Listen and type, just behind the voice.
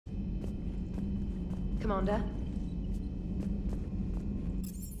Commander?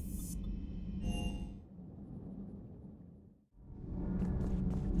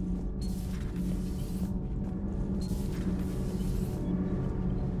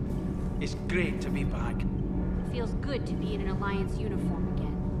 It's great to be back. Feels good to be in an Alliance uniform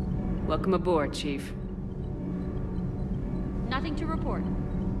again. Welcome aboard, Chief. Nothing to report.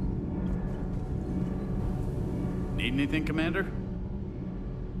 Need anything, Commander?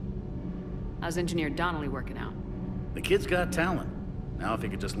 How's Engineer Donnelly working out? The kid's got talent. Now if he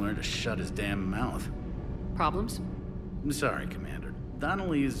could just learn to shut his damn mouth. Problems? I'm sorry, Commander.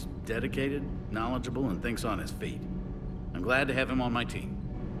 Donnelly is dedicated, knowledgeable, and thinks on his feet. I'm glad to have him on my team.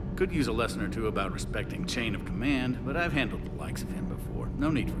 Could use a lesson or two about respecting chain of command, but I've handled the likes of him before.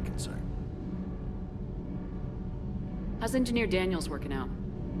 No need for concern. How's Engineer Daniels working out?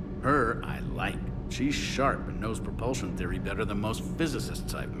 Her, I like. She's sharp and knows propulsion theory better than most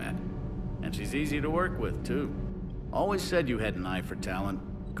physicists I've met. And she's easy to work with, too. Always said you had an eye for talent.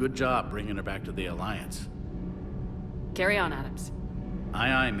 Good job bringing her back to the Alliance. Carry on, Adams. Aye,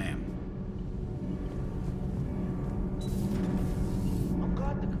 aye, ma'am. Oh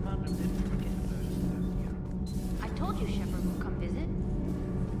God, the commander didn't forget about us down here. I told you Shepard would come visit.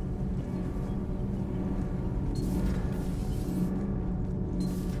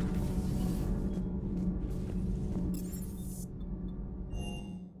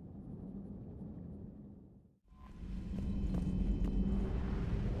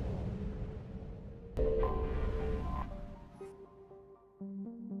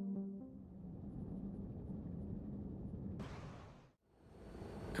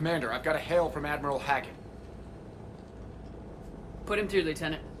 Commander, I've got a hail from Admiral Hackett. Put him through,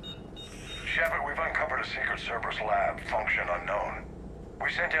 Lieutenant. Shepard, we've uncovered a secret Cerberus lab, function unknown. We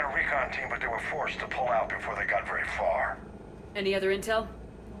sent in a recon team, but they were forced to pull out before they got very far. Any other intel?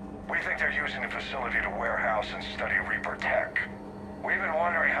 We think they're using the facility to warehouse and study Reaper tech. We've been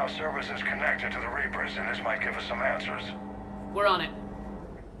wondering how Cerberus is connected to the Reapers, and this might give us some answers. We're on it.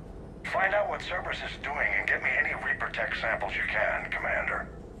 Find out what Cerberus is doing and get me any Reaper tech samples you can, Commander.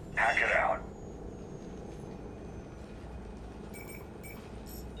 Hack it out.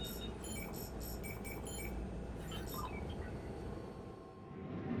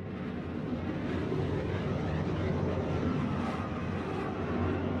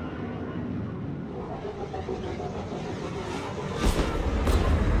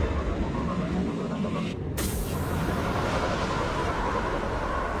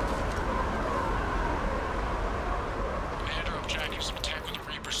 Commander, I'm tracking some attack with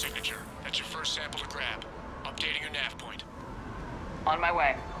a Reaper signature. That's your first sample to grab. Updating your nav point. On my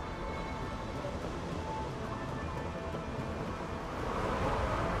way.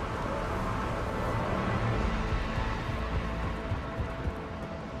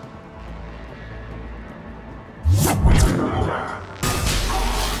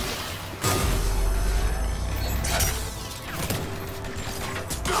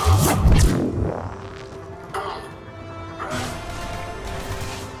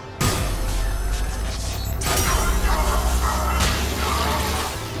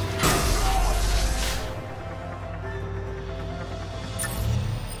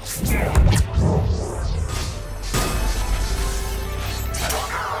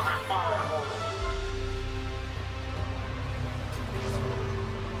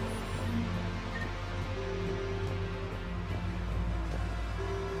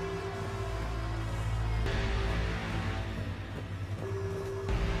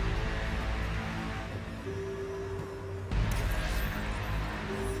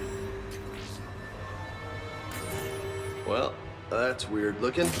 Well, that's weird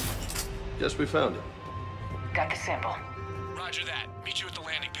looking. Guess we found it. Got the sample. Roger that. Meet you at the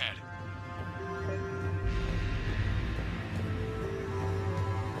landing pad.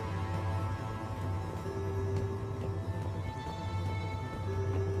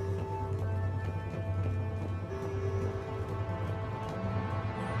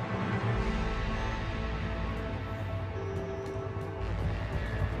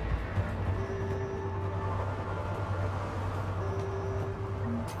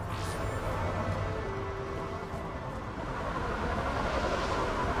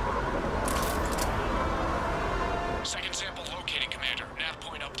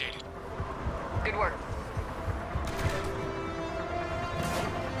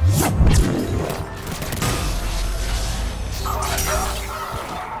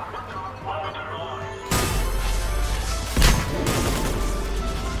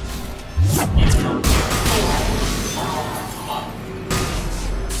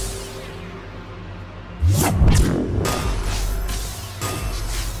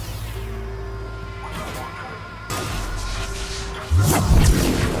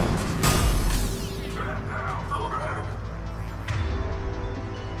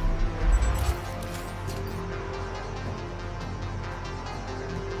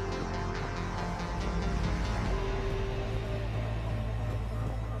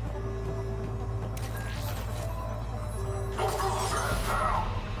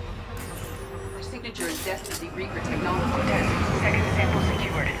 Reaper technology. Cortez, second sample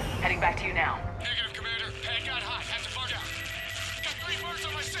secured. Heading back to you now. Negative, Commander. Pad got hot. Have to bug out. Got 3 birds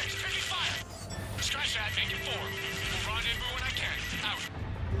on my 6. Taking fire. Scratch that. Make it 4. We'll rendezvous when I can. Out.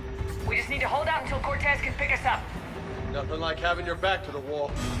 We just need to hold out until Cortez can pick us up. Nothing like having your back to the wall.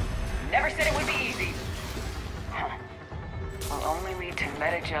 Never said it would be easy. Will only lead to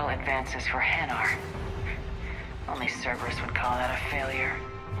metagel advances for Hanar. Only Cerberus would call that a failure.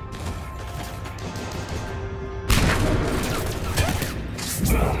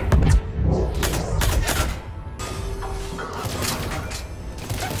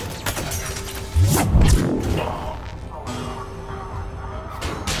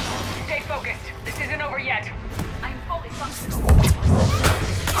 Stay focused. This isn't over yet. I'm fully functional.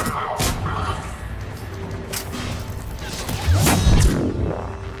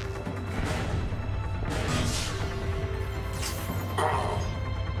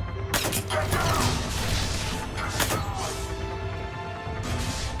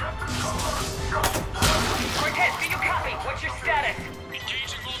 Cortez, do you copy? What's your status?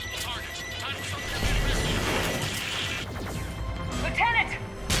 Engaging multiple targets. Time for something risky. Lieutenant!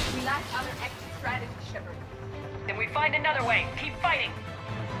 We lack other exit strategy, Shepard. Then we find another way. Keep fighting.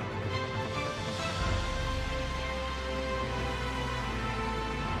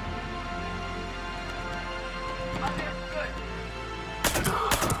 Up there, good.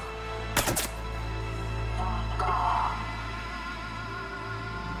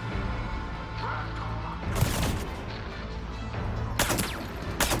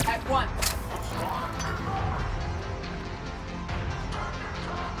 At once.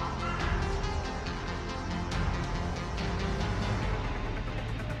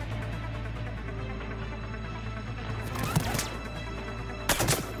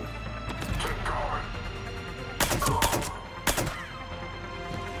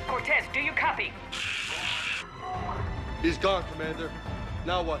 Cortez, do you copy? He's gone, Commander.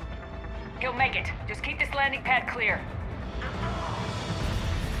 Now what? He'll make it. Just keep this landing pad clear.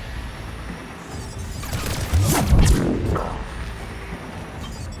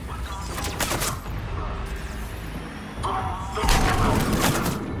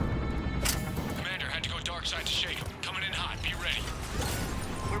 Commander, had to go dark side to shake him. Coming in hot. Be ready.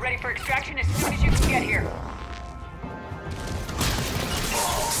 We're ready for extraction as soon as you can get here.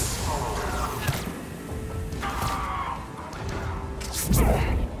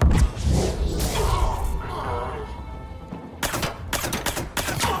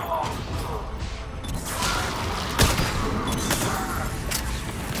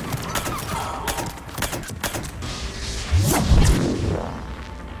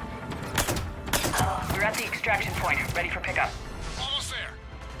 We're at the extraction point, ready for pickup. Almost there.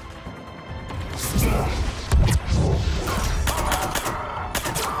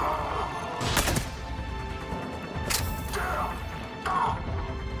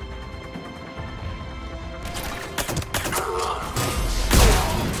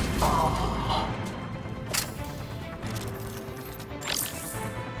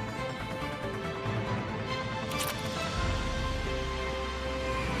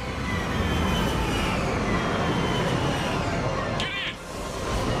 Get in!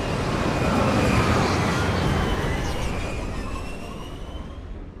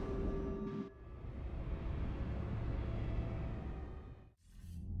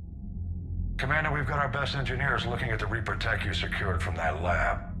 Commander, we've got our best engineers looking at the Reaper tech you secured from that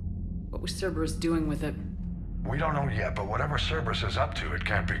lab. What was Cerberus doing with it? We don't know yet, but whatever Cerberus is up to, it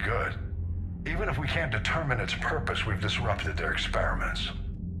can't be good. Even if we can't determine its purpose, we've disrupted their experiments.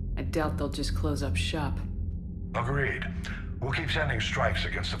 I doubt they'll just close up shop. Agreed. We'll keep sending strikes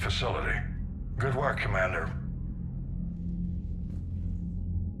against the facility. Good work, Commander.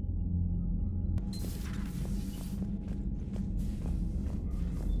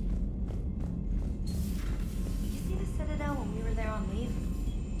 Did you see the Citadel when we were there on leave?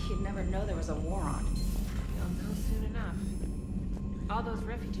 You'd never know there was a war on. You'll know soon enough. All those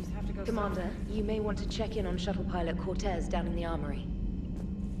refugees have to go Commander, you may want to check in on shuttle pilot Cortez down in the armory.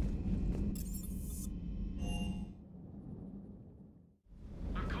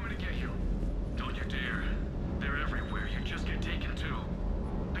 I'm coming to get you. Don't you dare. They're everywhere. You just get taken too.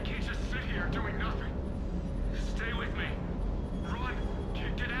 I can't just sit here doing nothing. Stay with me. Run.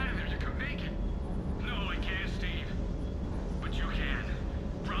 Get out of there. You can make it. No, I can't, Steve. But you can.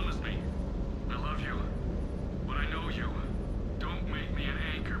 Promise me. I love you. But I know you. Don't make me an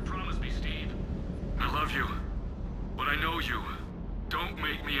anchor. Promise me, Steve. I love you. But I know you. Don't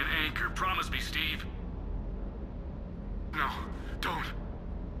make me an anchor. Promise me, Steve. No, don't.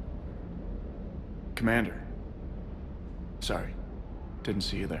 Commander. Sorry. Didn't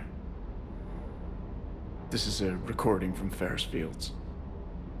see you there. This is a recording from Ferris Fields.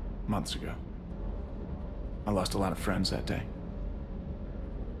 Months ago. I lost a lot of friends that day.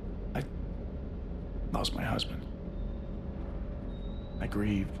 I lost my husband. I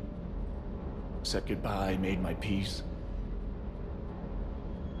grieved. Said goodbye, made my peace.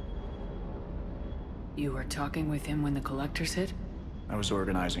 You were talking with him when the collectors hit? I was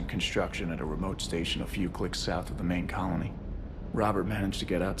organizing construction at a remote station a few clicks south of the main colony. Robert managed to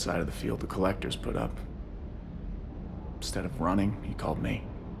get outside of the field the collectors put up. Instead of running, he called me.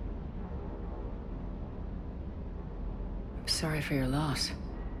 I'm sorry for your loss.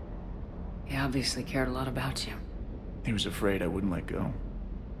 He obviously cared a lot about you. He was afraid I wouldn't let go.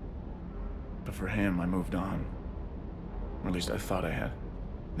 But for him, I moved on. Or at least I thought I had.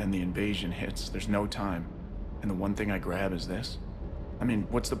 Then the invasion hits, there's no time. And the one thing I grab is this. I mean,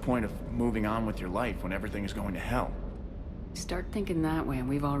 what's the point of moving on with your life when everything is going to hell? Start thinking that way and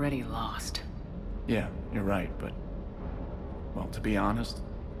we've already lost. Yeah, you're right, but... well, to be honest,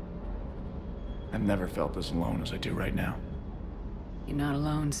 I've never felt as alone as I do right now. You're not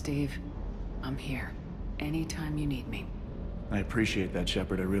alone, Steve. I'm here. Anytime you need me. I appreciate that,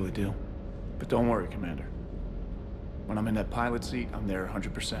 Shepard, I really do. But don't worry, Commander. When I'm in that pilot seat, I'm there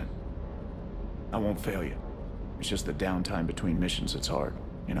 100%. I won't fail you. It's just the downtime between missions that's hard,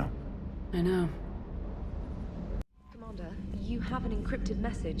 you know? I know. Commander, you have an encrypted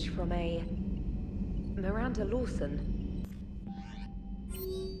message from a... Miranda Lawson.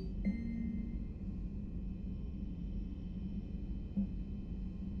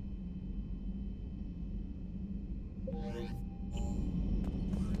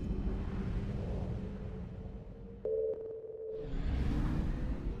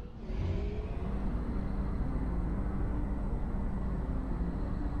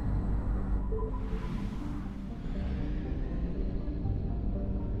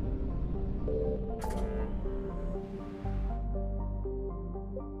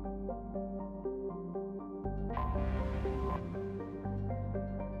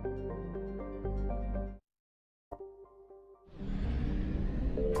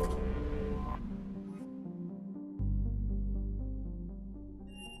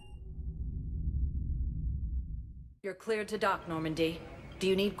 You're cleared to dock, Normandy. Do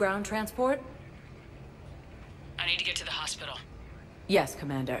you need ground transport? I need to get to the hospital. Yes,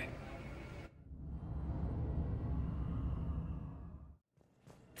 Commander.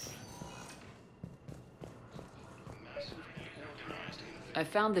 I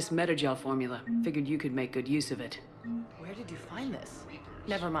found this Metagel formula. Figured you could make good use of it. Where did you find this?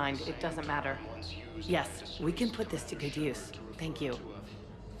 Never mind, it doesn't matter. Yes, we can put this to good use. Thank you.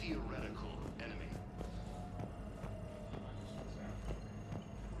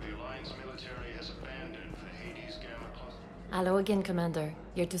 Hello again, Commander.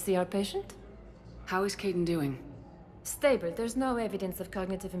 Here to see our patient? How is Kaidan doing? Stable. There's no evidence of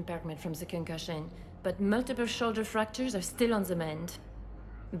cognitive impairment from the concussion, but multiple shoulder fractures are still on the mend.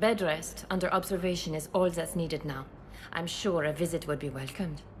 Bed rest under observation is all that's needed now. I'm sure a visit would be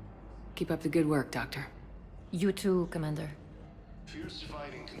welcomed. Keep up the good work, Doctor. You too, Commander. Fierce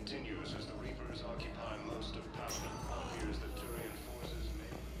fighting continues as the Reapers occupy most of Paladin. It appears that Turian forces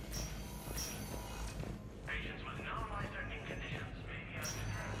may... Patients with known life-threatening conditions may be asked to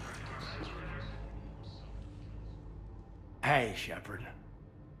transfer to our... Hey, Shepard.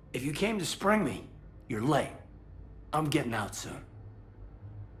 If you came to spring me, you're late. I'm getting out soon.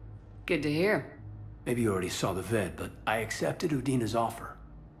 Good to hear. Maybe you already saw the vid, but I accepted Udina's offer.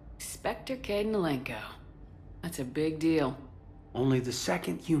 Spectre Kaidan Alenko. That's a big deal. Only the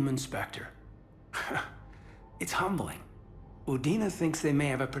second human Spectre. It's humbling. Udina thinks they may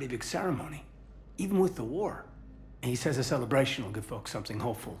have a pretty big ceremony, even with the war. And he says a celebration will give folks something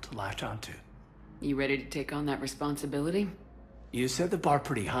hopeful to latch onto. You ready to take on that responsibility? You set the bar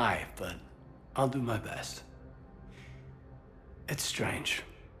pretty high, but I'll do my best. It's strange.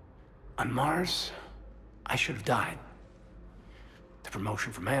 On Mars, I should have died. The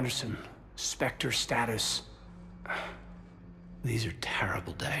promotion from Anderson, Spectre status. These are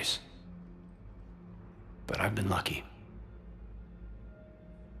terrible days. But I've been lucky.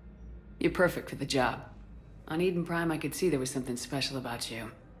 You're perfect for the job. On Eden Prime, I could see there was something special about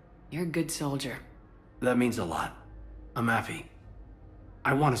you. You're a good soldier. That means a lot. I'm happy.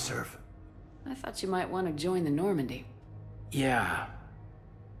 I want to serve. I thought you might want to join the Normandy. Yeah.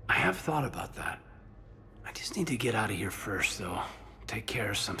 I have thought about that. I just need to get out of here first, though. Take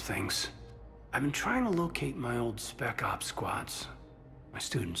care of some things. I've been trying to locate my old Spec Ops squads. My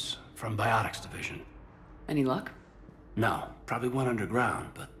students from Biotics Division. Any luck? No, probably went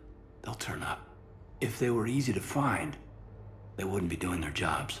underground, but they'll turn up. If they were easy to find, they wouldn't be doing their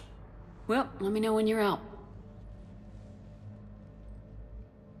jobs. Well, let me know when you're out.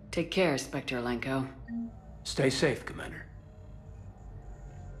 Take care, Spectre Alenko. Stay safe, Commander.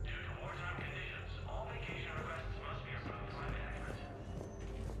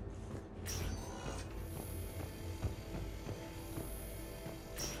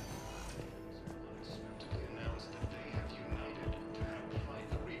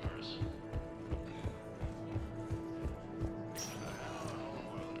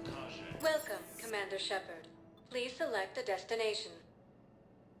 Welcome, Commander Shepard. Please select a destination.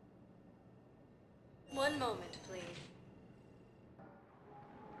 One moment, please.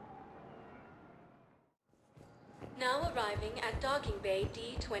 Now arriving at Docking Bay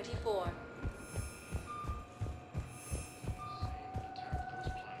D-24.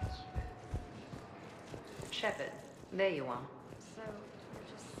 Shepard, there you are. So,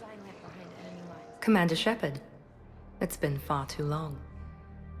 we're just silent behind enemy lines. Commander Shepard, it's been far too long.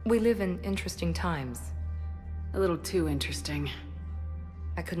 We live in interesting times. A little too interesting.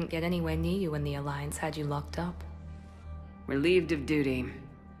 I couldn't get anywhere near you when the Alliance had you locked up. Relieved of duty.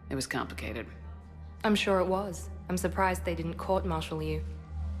 It was complicated. I'm sure it was. I'm surprised they didn't court-martial you.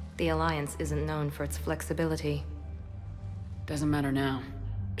 The Alliance isn't known for its flexibility. Doesn't matter now.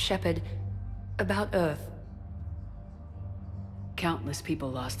 Shepard, about Earth. Countless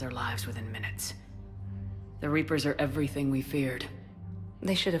people lost their lives within minutes. The Reapers are everything we feared.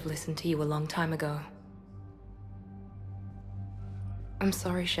 They should have listened to you a long time ago. I'm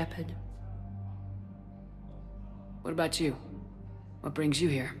sorry, Shepard. What about you? What brings you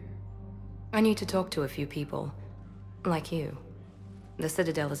here? I need to talk to a few people. Like you. The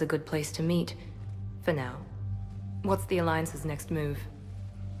Citadel is a good place to meet. For now. What's the Alliance's next move?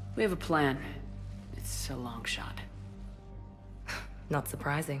 We have a plan. It's a long shot. Not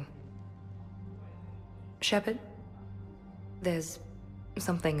surprising. Shepard? There's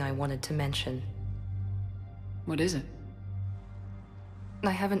something I wanted to mention. What is it? I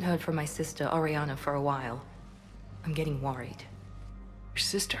haven't heard from my sister, Oriana, for a while. I'm getting worried. Your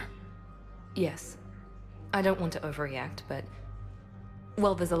sister? Yes. I don't want to overreact, but...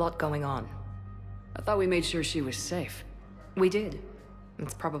 well, there's a lot going on. I thought we made sure she was safe. We did.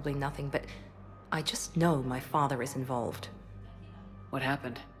 It's probably nothing, but... I just know my father is involved. What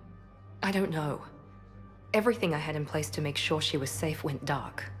happened? I don't know. Everything I had in place to make sure she was safe went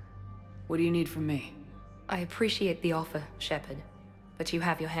dark. What do you need from me? I appreciate the offer, Shepard. But you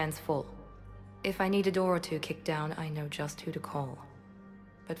have your hands full. If I need a door or two kicked down, I know just who to call.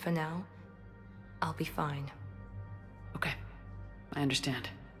 But for now, I'll be fine. Okay. I understand.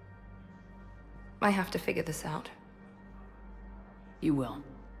 I have to figure this out. You will.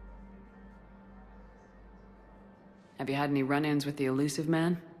 Have you had any run-ins with the Elusive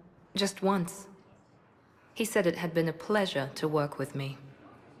Man? Just once. He said it had been a pleasure to work with me.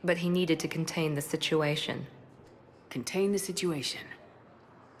 But he needed to contain the situation. Contain the situation?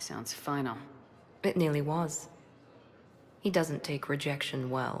 Sounds final. It nearly was. He doesn't take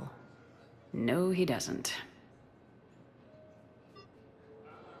rejection well. No, he doesn't.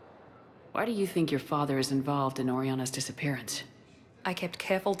 Why do you think your father is involved in Oriana's disappearance? I kept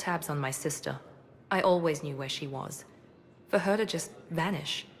careful tabs on my sister. I always knew where she was. For her to just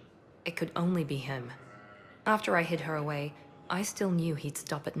vanish, it could only be him. After I hid her away, I still knew he'd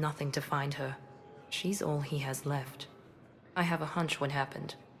stop at nothing to find her. She's all he has left. I have a hunch what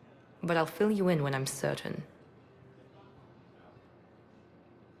happened, but I'll fill you in when I'm certain.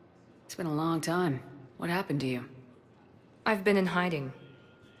 It's been a long time. What happened to you? I've been in hiding.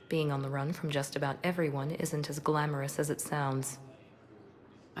 Being on the run from just about everyone isn't as glamorous as it sounds.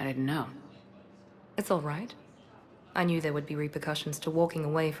 I didn't know. It's all right. I knew there would be repercussions to walking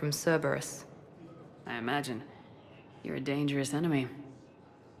away from Cerberus. I imagine. You're a dangerous enemy.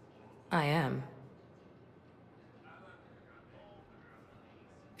 I am.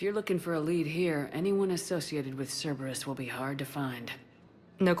 If you're looking for a lead here, anyone associated with Cerberus will be hard to find.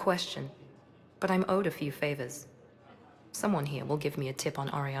 No question. But I'm owed a few favors. Someone here will give me a tip on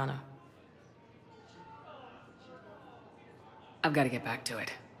Oriana. I've got to get back to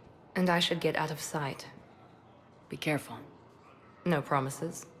it. And I should get out of sight. Be careful. No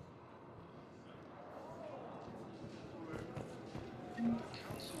promises.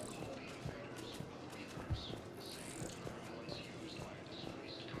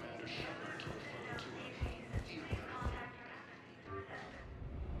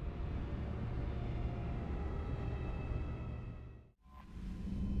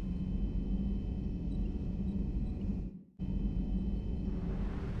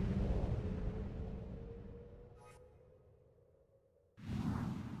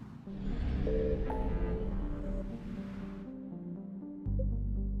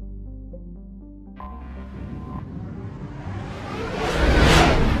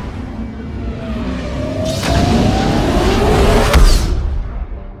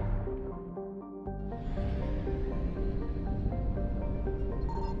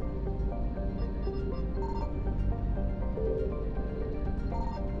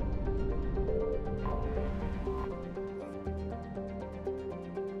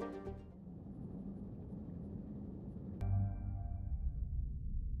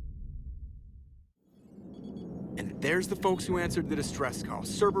 There's the folks who answered the distress call.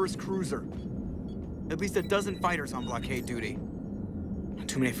 Cerberus cruiser. At least a dozen fighters on blockade duty. Not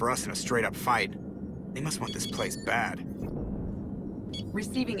too many for us in a straight-up fight. They must want this place bad.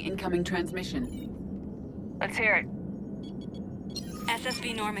 Receiving incoming transmission. Let's hear it.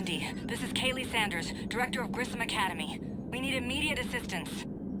 SSV Normandy. This is Kaylee Sanders, Director of Grissom Academy. We need immediate assistance.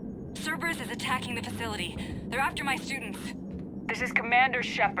 Cerberus is attacking the facility. They're after my students. This is Commander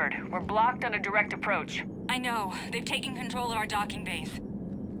Shepard. We're blocked on a direct approach. I know. They've taken control of our docking bays.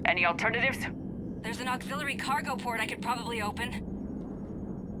 Any alternatives? There's an auxiliary cargo port I could probably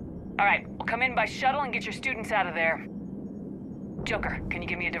open. All right, we'll come in by shuttle and get your students out of there. Joker, can you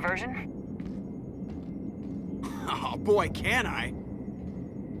give me a diversion? Oh boy, can I?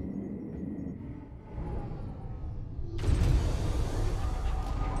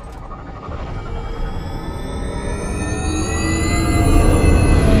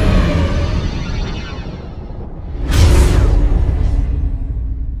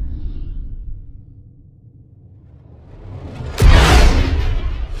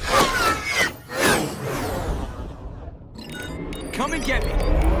 Come and get me!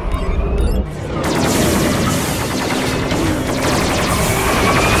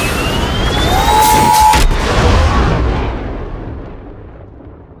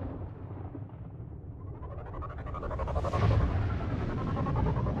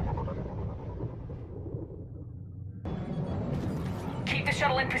 Keep the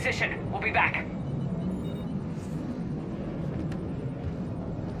shuttle in position. We'll be back.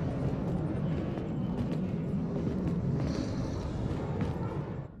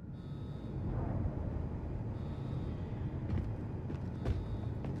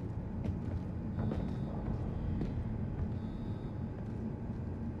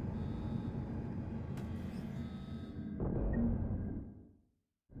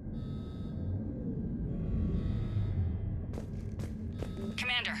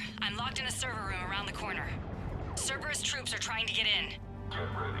 Commander, I'm locked in a server room around the corner. Cerberus troops are trying to get in. Get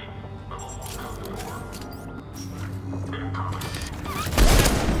ready. I will walk out the door. Incoming.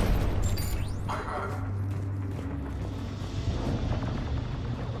 I got it.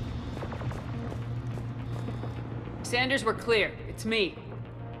 Sanders, we're clear. It's me.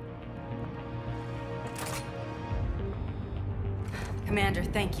 Commander,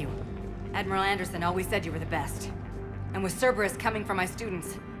 thank you. Admiral Anderson always said you were the best. And with Cerberus coming for my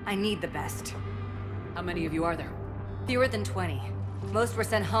students, I need the best. How many of you are there? Fewer than 20. Most were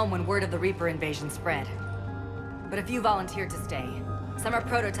sent home when word of the Reaper invasion spread. But a few volunteered to stay. Some are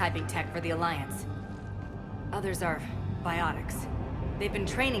prototyping tech for the Alliance. Others are biotics. They've been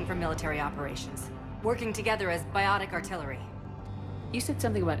training for military operations, working together as biotic artillery. You said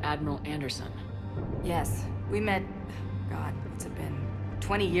something about Admiral Anderson. Yes, we met, God, what's it been?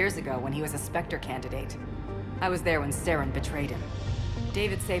 20 years ago when he was a Spectre candidate. I was there when Saren betrayed him.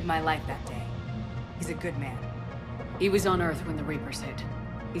 David saved my life that day. He's a good man. He was on Earth when the Reapers hit.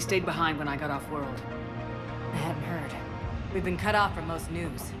 He stayed behind when I got off-world. I hadn't heard. We've been cut off from most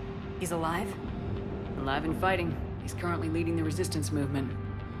news. He's alive? Alive and fighting. He's currently leading the resistance movement.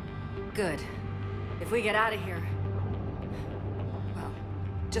 Good. If we get out of here... well,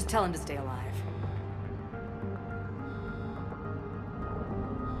 just tell him to stay alive.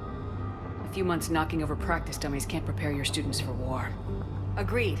 A few months knocking over practice dummies can't prepare your students for war.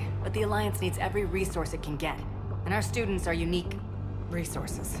 Agreed, but the Alliance needs every resource it can get. And our students are unique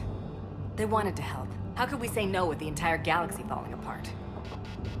resources. They wanted to help. How could we say no with the entire galaxy falling apart?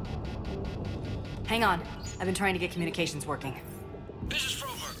 Hang on. I've been trying to get communications working. This is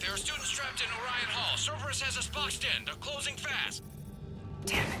Froberg. There are students trapped in Orion Hall. Cerberus has us boxed in. They're closing fast.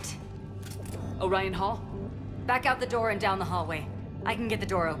 Damn it. Orion Hall? Back out the door and down the hallway. I can get the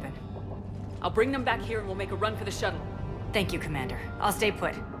door open. I'll bring them back here and we'll make a run for the shuttle. Thank you, Commander. I'll stay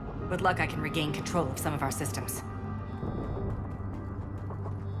put. With luck, I can regain control of some of our systems.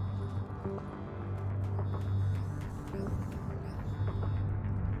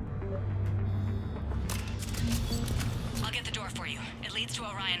 I'll get the door for you. It leads to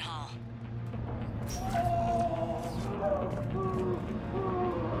Orion Hall.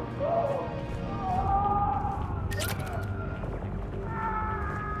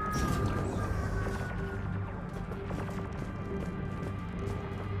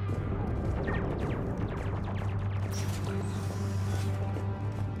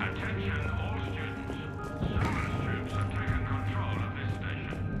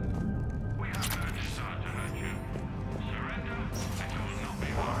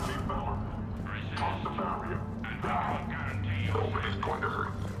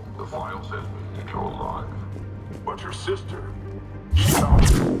 But your sister... Get down!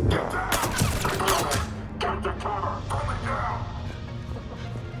 Get the cover!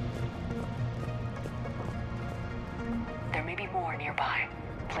 nearby.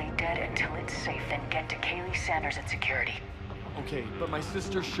 Play dead until it's safe, then get to Kaylee Sanders at security. Okay, but my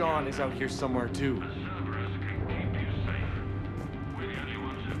sister Sean is out here somewhere too.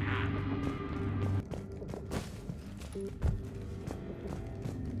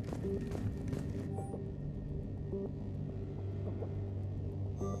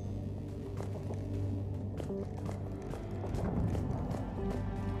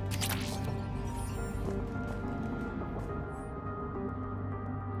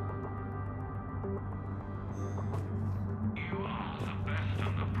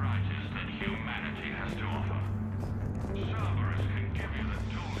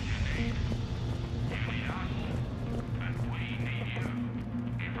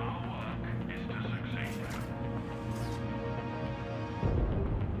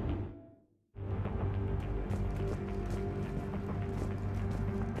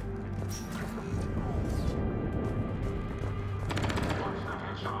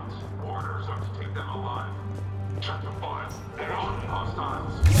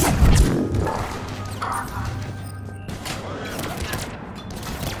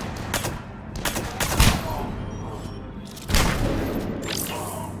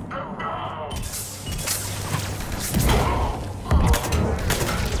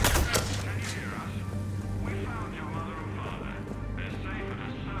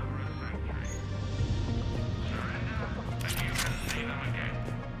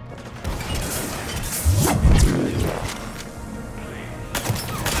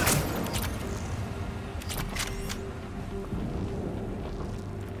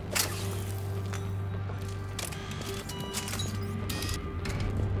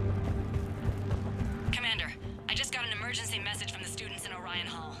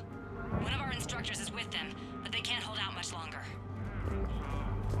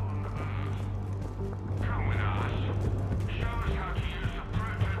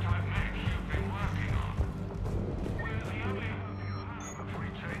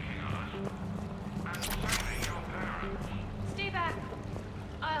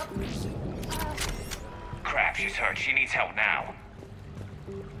 Crap, she's hurt. She needs help now.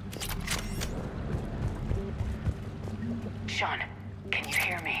 Sean, can you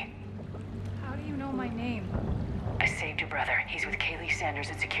hear me? How do you know my name? I saved your brother. He's with Kaylee Sanders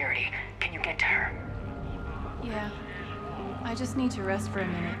at security. Can you get to her? Yeah. I just need to rest for a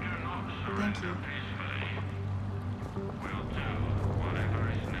minute. Thank you.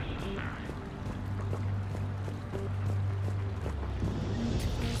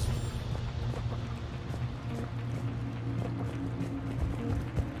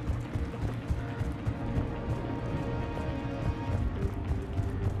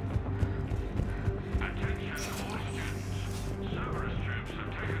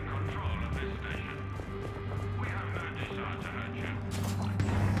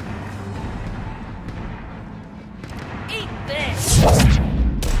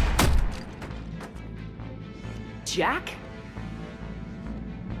 Jack?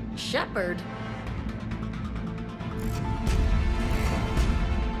 Shepard?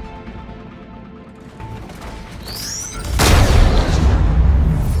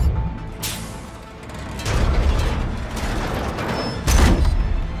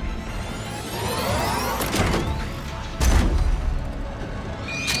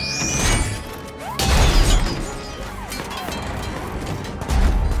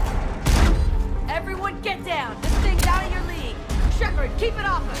 Everyone get down! This thing's out of your league! Shepard, keep it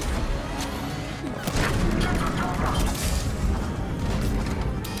off us!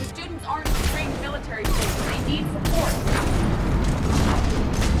 The students aren't in the trained military station. They need support.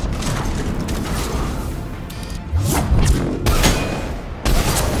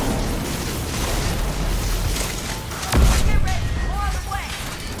 Get ready! More on the way!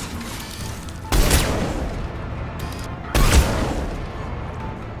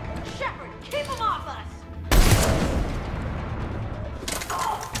 Shepard, keep them off us!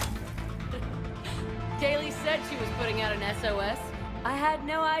 Kaylee said she was putting out an SOS. I had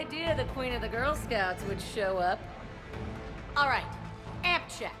no idea the Queen of the Girl Scouts would show up. All right, amp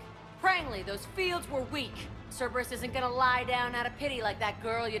check. Prangley, those fields were weak. Cerberus isn't gonna lie down out of pity like that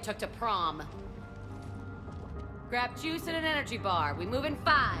girl you took to prom. Grab juice and an energy bar. We move in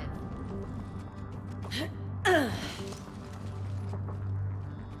 5.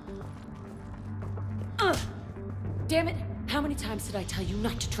 Damn it! How many times did I tell you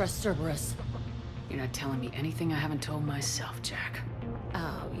not to trust Cerberus? You're not telling me anything I haven't told myself, Jack.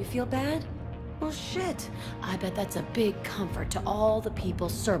 Oh, you feel bad? Well, shit. I bet that's a big comfort to all the people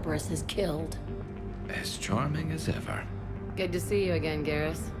Cerberus has killed. As charming as ever. Good to see you again,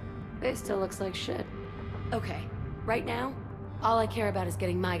 Garrus. It still looks like shit. Okay, right now, All I care about is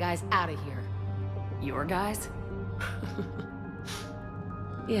getting my guys out of here. Your guys?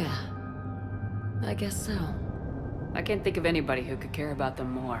 Yeah. I guess so. I can't think of anybody who could care about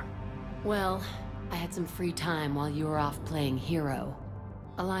them more. Well, I had some free time while you were off playing hero.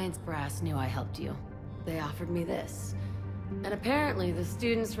 Alliance Brass knew I helped you. They offered me this. And apparently the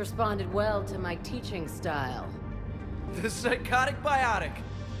students responded well to my teaching style. The psychotic biotic!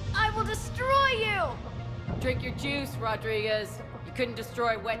 I will destroy you! Drink your juice, Rodriguez. You couldn't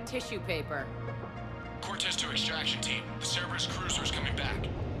destroy wet tissue paper. Cortez to extraction team. The Cerberus cruiser's coming back.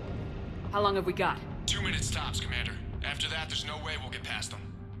 How long have we got? 2 minutes tops, Commander. After that, there's no way we'll get past them.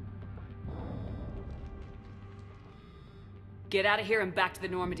 Get out of here and back to the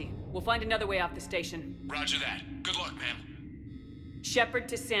Normandy. We'll find another way off the station. Roger that. Good luck, ma'am. Shepard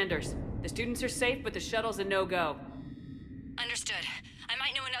to Sanders. The students are safe, but the shuttle's a no-go. Understood. I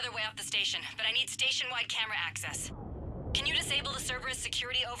might know another way off the station, but I need station-wide camera access. Can you disable the Cerberus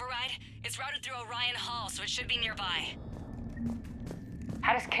security override? It's routed through Orion Hall, so it should be nearby.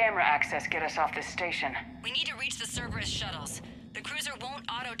 How does camera access get us off this station? We need to reach the Cerberus shuttles. The cruiser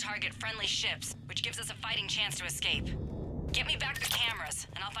won't auto-target friendly ships, which gives us a fighting chance to escape. Get me back the cameras,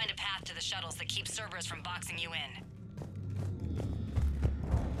 and I'll find a path to the shuttles that keeps Cerberus from boxing you in.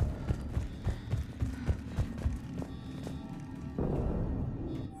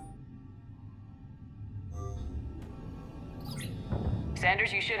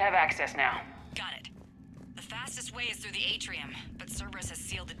 Sanders, you should have access now. Got it. The fastest way is through the atrium, but Cerberus has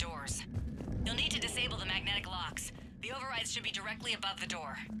sealed the doors. You'll need to disable the magnetic locks. The overrides should be directly above the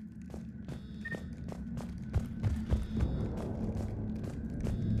door.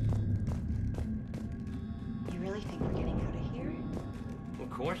 You really think we're getting out of here?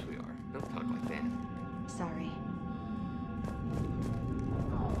 Of course we are. Don't talk like that. Sorry.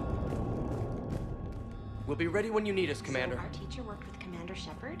 We'll be ready when you need us, Commander. So our teacher worked with Commander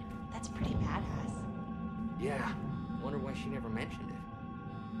Shepard? That's pretty badass. Yeah. Wonder why she never mentioned it.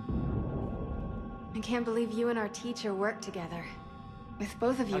 I can't believe you and our teacher worked together. With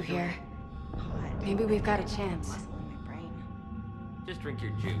both of you here. Maybe we've got a chance. Just drink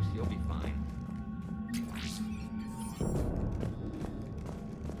your juice. You'll be fine.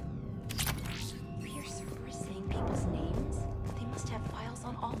 You hear Cerberus saying people's names? They must have files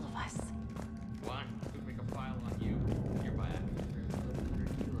on all of us. Why? Could make a file on you. You're bioactive. 100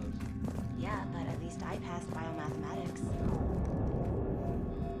 kilos. Yeah, but at least I passed biomathematics.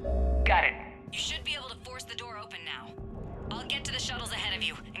 Got it. You should be able to force the door open now. I'll get to the shuttles ahead of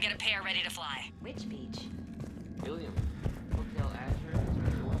you and get a pair ready to fly. Which beach? William. Hotel Azure is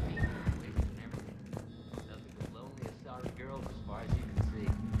where your feet are away from everything. Nothing but lonely and sorry girls as far as you can see.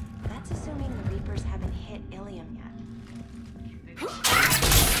 That's assuming the Reapers haven't hit Ilium yet.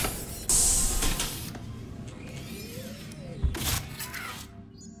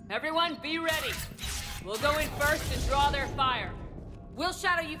 Everyone, be ready. We'll go in first and draw their fire. We'll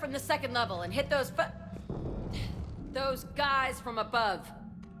shadow you from the second level and hit those guys from above.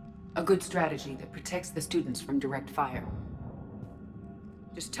 A good strategy that protects the students from direct fire.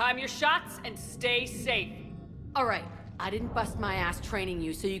 Just time your shots and stay safe. All right, I didn't bust my ass training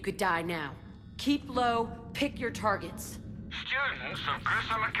you so you could die now. Keep low, pick your targets. Students of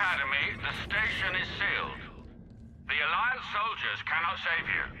Grissom Academy, the station is sealed. The Alliance soldiers cannot save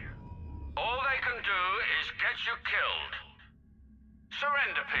you. All they can do is get you killed.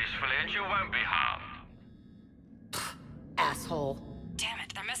 Surrender peacefully and you won't be harmed. Asshole. Damn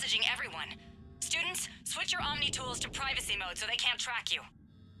it, they're messaging everyone. Students, switch your Omni tools to privacy mode so they can't track you.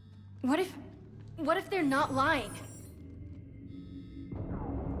 What if they're not lying?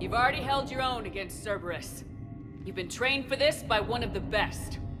 You've already held your own against Cerberus. You've been trained for this by one of the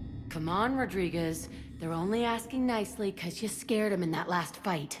best. Come on, Rodriguez. They're only asking nicely because you scared them in that last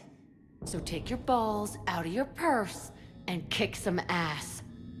fight. So take your balls out of your purse and kick some ass.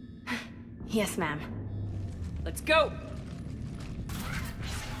 Yes, ma'am. Let's go!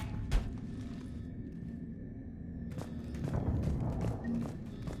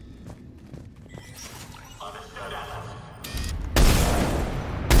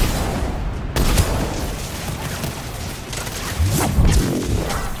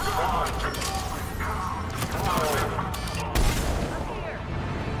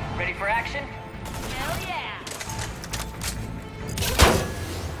 Ready for action? Hell yeah!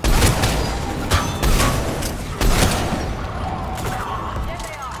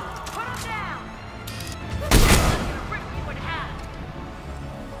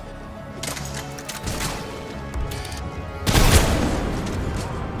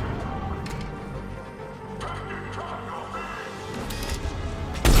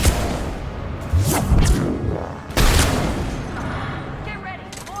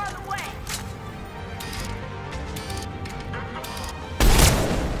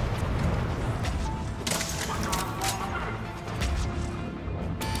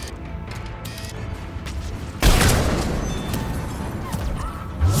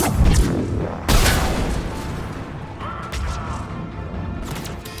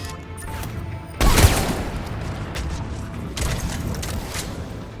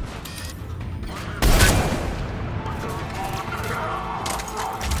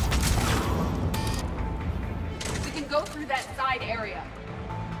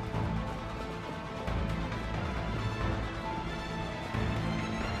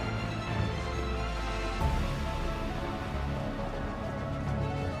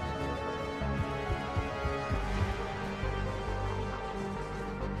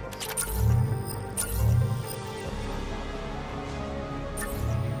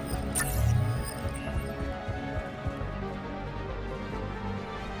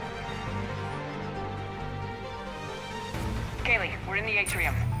 in the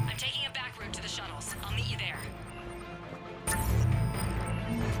atrium. I'm taking a back route to the shuttles. I'll meet you there.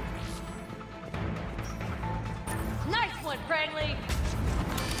 Nice one, Prangley!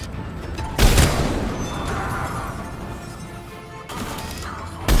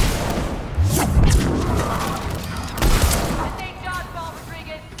 Thank God, Paul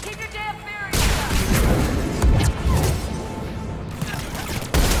Rodriguez. Keep your damn barriers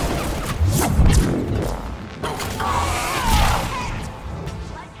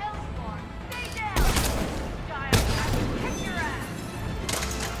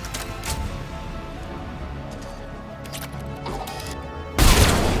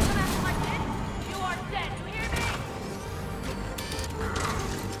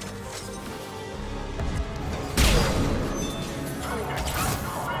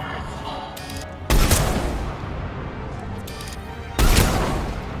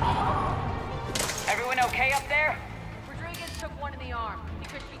okay up there? Rodriguez took one in the arm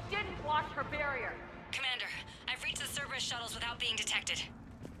because she didn't watch her barrier. Commander, I've reached the Cerberus shuttles without being detected.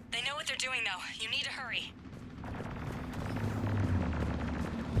 They know what they're doing, though. You need to hurry.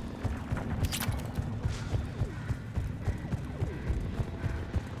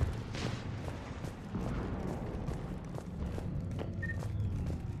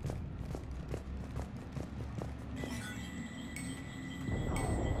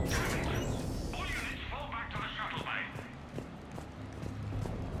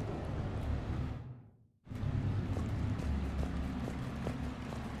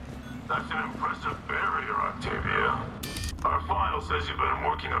 That's an impressive barrier, Octavia. Our file says you've been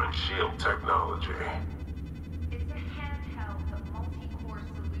working on shield technology. It's a handheld, multi-core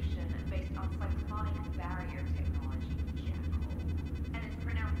solution based on cyclonic barrier technology, Jackal. And it's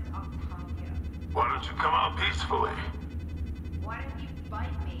pronounced Octavia. Why don't you come out peacefully? Why don't you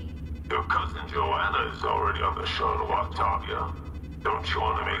bite me? Your cousin Joanna is already on the shuttle, Octavia. Don't you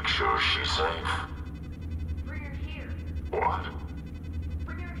want to make sure she's safe? Bring her here. What?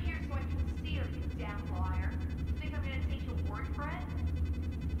 Bring her here so I can steal you, damn liar. You think I'm gonna take your word for it?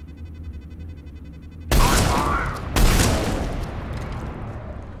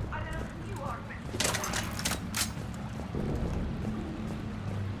 I don't know who you are, but...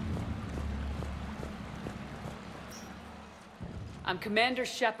 I'm Commander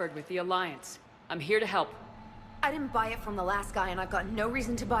Shepard with the Alliance. I'm here to help. I didn't buy it from the last guy, and I've got no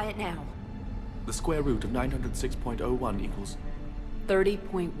reason to buy it now. The square root of 906.01 equals...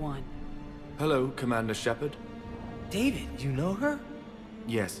 30.1. Hello, Commander Shepard. David, you know her?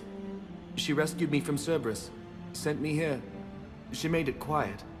 Yes. She rescued me from Cerberus. Sent me here. She made it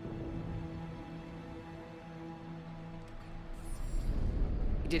quiet.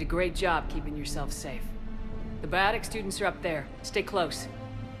 You did a great job keeping yourself safe. The biotic students are up there. Stay close.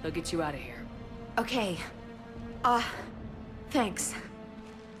 They'll get you out of here. Okay. Thanks.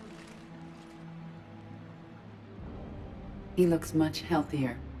 He looks much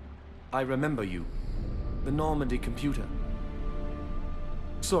healthier. I remember you. The Normandy computer.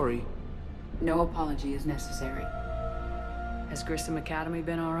 Sorry. No apology is necessary. Has Grissom Academy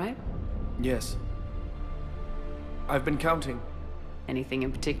been all right? Yes. I've been counting. Anything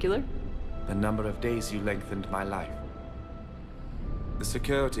in particular? The number of days you lengthened my life. The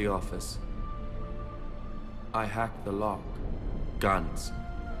security office. I hacked the lock. Guns.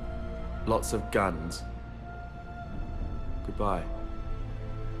 Lots of guns. Goodbye.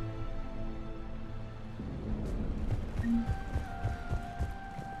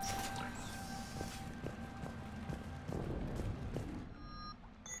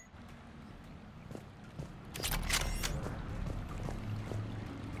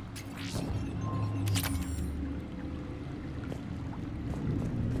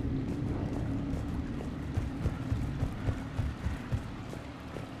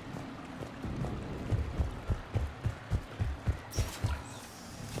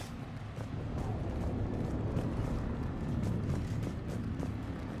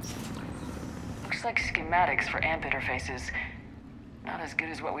 Looks like schematics for AMP interfaces. Not as good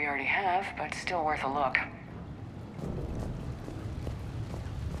as what we already have, but still worth a look.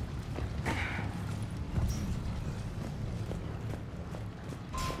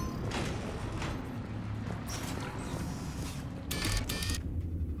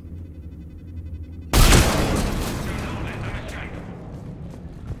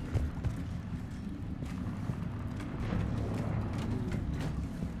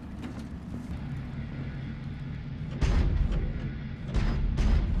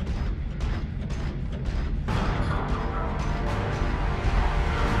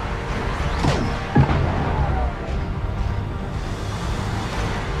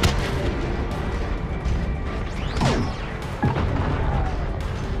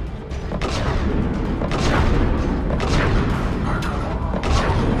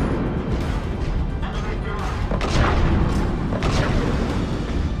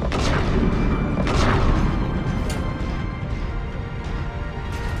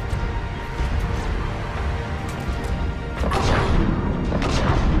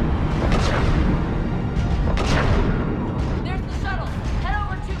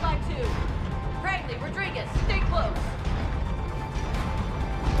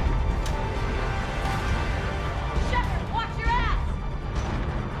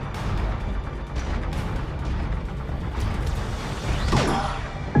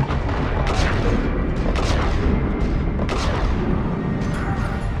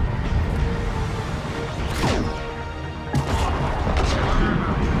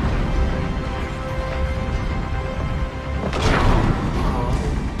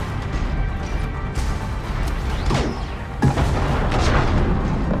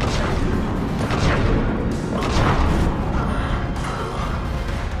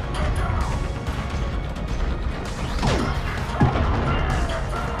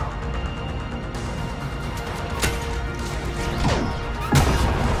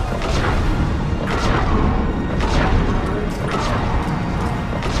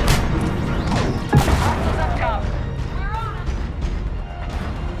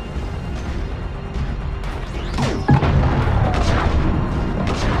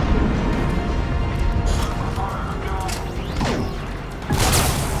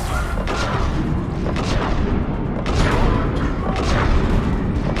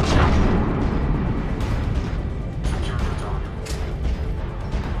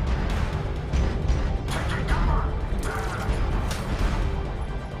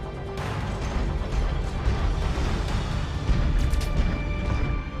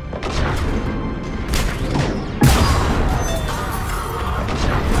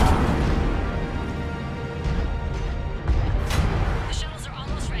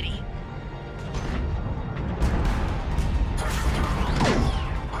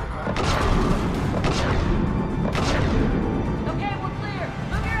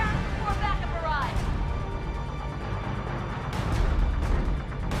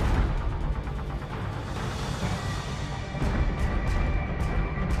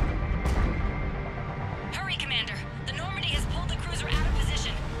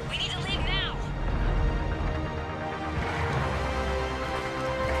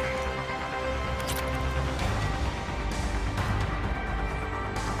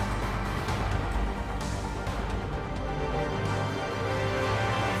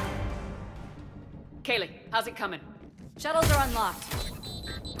 How's it coming? Shuttles are unlocked.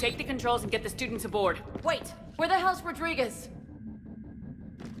 Take the controls and get the students aboard. Wait, where the hell's Rodriguez?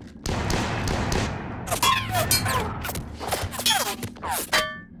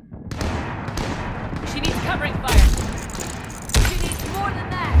 She needs covering fire. She needs more than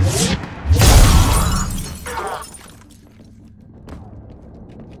that.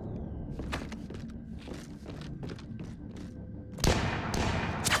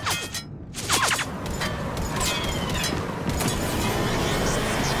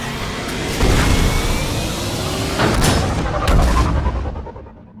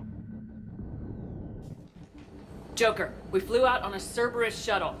 Joker, we flew out on a Cerberus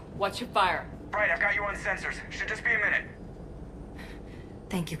shuttle. Watch your fire. Right, I've got you on sensors. Should just be a minute.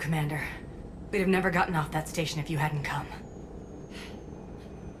 Thank you, Commander. We'd have never gotten off that station if you hadn't come.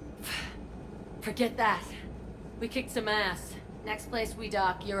 Forget that. We kicked some ass. Next place we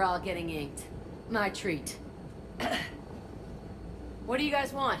dock, you're all getting inked. My treat. What do you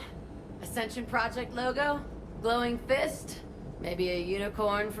guys want? Ascension Project logo? Glowing fist? Maybe a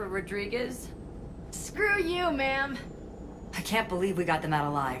unicorn for Rodriguez? Screw you, ma'am! I can't believe we got them out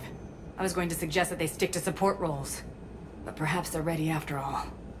alive. I was going to suggest that they stick to support roles. But perhaps they're ready after all.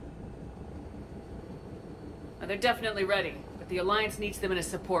 They're definitely ready, but the Alliance needs them in a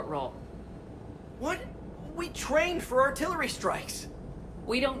support role. What? We trained for artillery strikes.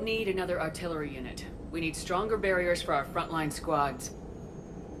 We don't need another artillery unit. We need stronger barriers for our frontline squads.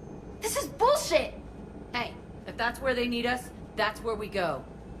 This is bullshit! Hey, if that's where they need us, that's where we go.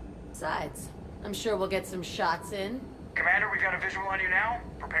 Besides, I'm sure we'll get some shots in. Commander, we've got a visual on you now.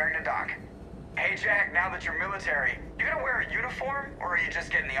 Preparing to dock. Hey, Jack, now that you're military, you gonna wear a uniform, or are you just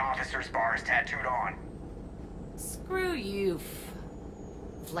getting the officer's bars tattooed on? Screw you,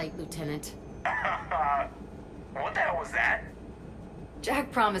 Flight Lieutenant. What the hell was that?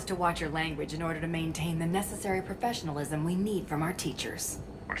 Jack promised to watch your language in order to maintain the necessary professionalism we need from our teachers.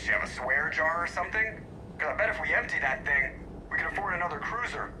 Would she have a swear jar or something? Because I bet if we empty that thing, we can afford another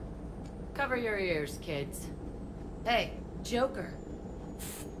cruiser. Cover your ears, kids. Hey, Joker.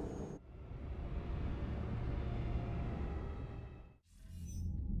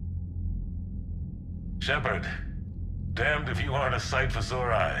 Shepard, damned if you aren't a sight for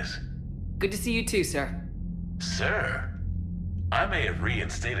sore eyes. Good to see you too, sir. Sir? I may have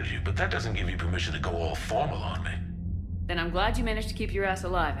reinstated you, but that doesn't give you permission to go all formal on me. Then I'm glad you managed to keep your ass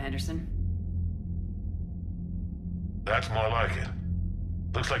alive, Anderson. That's more like it.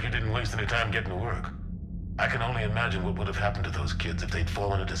 Looks like you didn't waste any time getting to work. I can only imagine what would have happened to those kids if they'd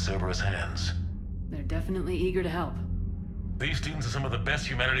fallen into Cerberus hands. They're definitely eager to help. These students are some of the best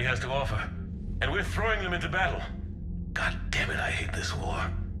humanity has to offer, and we're throwing them into battle. God damn it, I hate this war.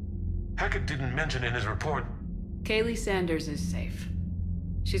 Hackett didn't mention in his report. Kaylee Sanders is safe.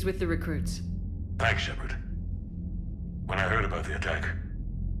 She's with the recruits. Thanks, Shepard. When I heard about the attack,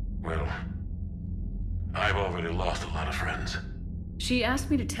 well, I've already lost a lot of friends. She asked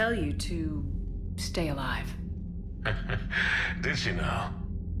me to tell you to stay alive. Did she now?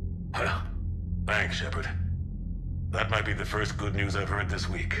 Well, thanks, Shepard. That might be the first good news I've heard this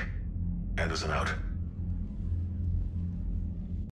week. Anderson out.